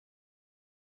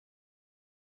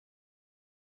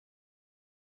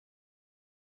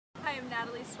Hi, I'm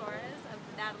Natalie Suarez of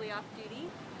Natalie Off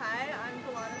Duty. Hi, I'm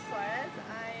Suarez.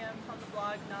 I am from the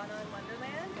blog Nana in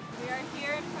Wonderland. We are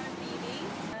here in front of bebe.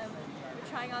 We're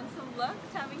trying on some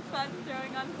looks, having fun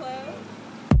throwing on clothes.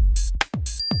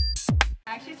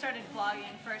 I actually started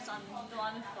vlogging first on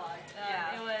Dylana's vlog.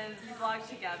 It was we vlogged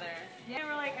together. Yeah,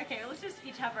 we're like, okay, let's just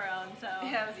each have our own. So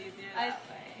yeah, it was easier that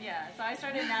way. Yeah, so I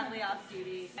started Natalie Off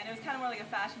Duty, and it was kind of more like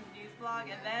a fashion news blog.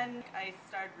 And then I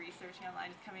started researching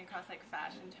online, just coming across like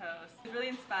fashion toast. It was really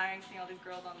inspiring seeing all these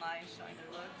girls online showing their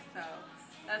looks. So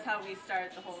that's how we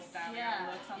started the whole styling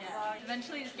of looks on the blog.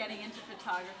 Eventually, just getting into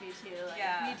photography too. Like,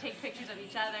 we take pictures of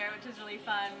each other, which is really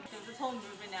fun. There's this whole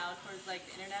movement now towards like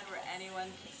the internet where anyone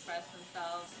can express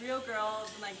themselves. Real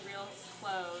girls in like real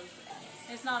clothes.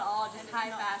 It's not all just high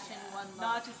fashion, one look.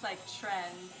 Not just like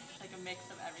trends, like a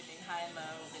mix of everything, high and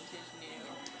low, vintage, new.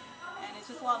 And it's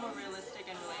just a lot more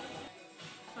realistic and relatable.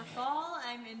 For fall,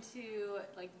 I'm into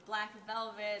like black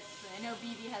velvets. I know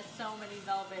bebe has so many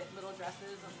velvet little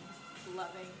dresses. I'm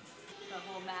loving the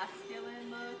whole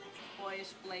masculine look,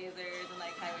 boyish blazers and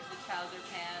like high-waisted trouser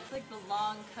pants. Like the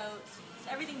long coats, it's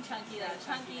everything chunky, like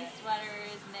chunky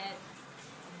sweaters, knits,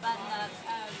 button-ups.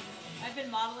 I've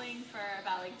been modeling for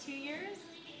about like 2 years,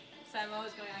 so I'm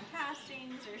always going on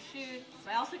castings or shoots.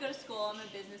 I also go to school. I'm a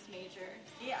business major.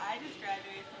 Yeah, I just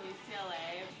graduated from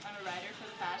UCLA. I'm a writer for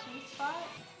the Fashion Spot.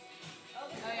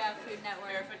 Oh yeah, Food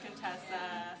Network. Barefoot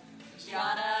Contessa,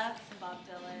 Giada, Bob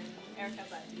Dylan, Erica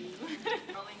Badu,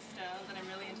 Rolling Stones, and I'm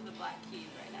really into the Black Keys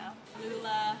right now.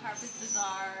 Lula, Harper's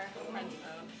Bazaar, French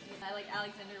Vogue. I like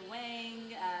Alexander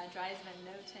Wang, Dries Van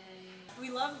Noten.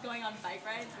 We love going on bike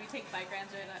rides. We take bike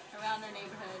rides around our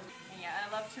neighborhood. And yeah,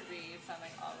 I love to read, so I'm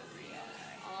like always reading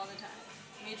all the time.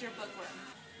 Major bookworm.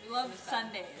 We love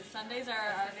Sundays. Sundays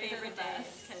are our favorite days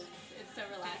because it's so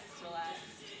relaxing.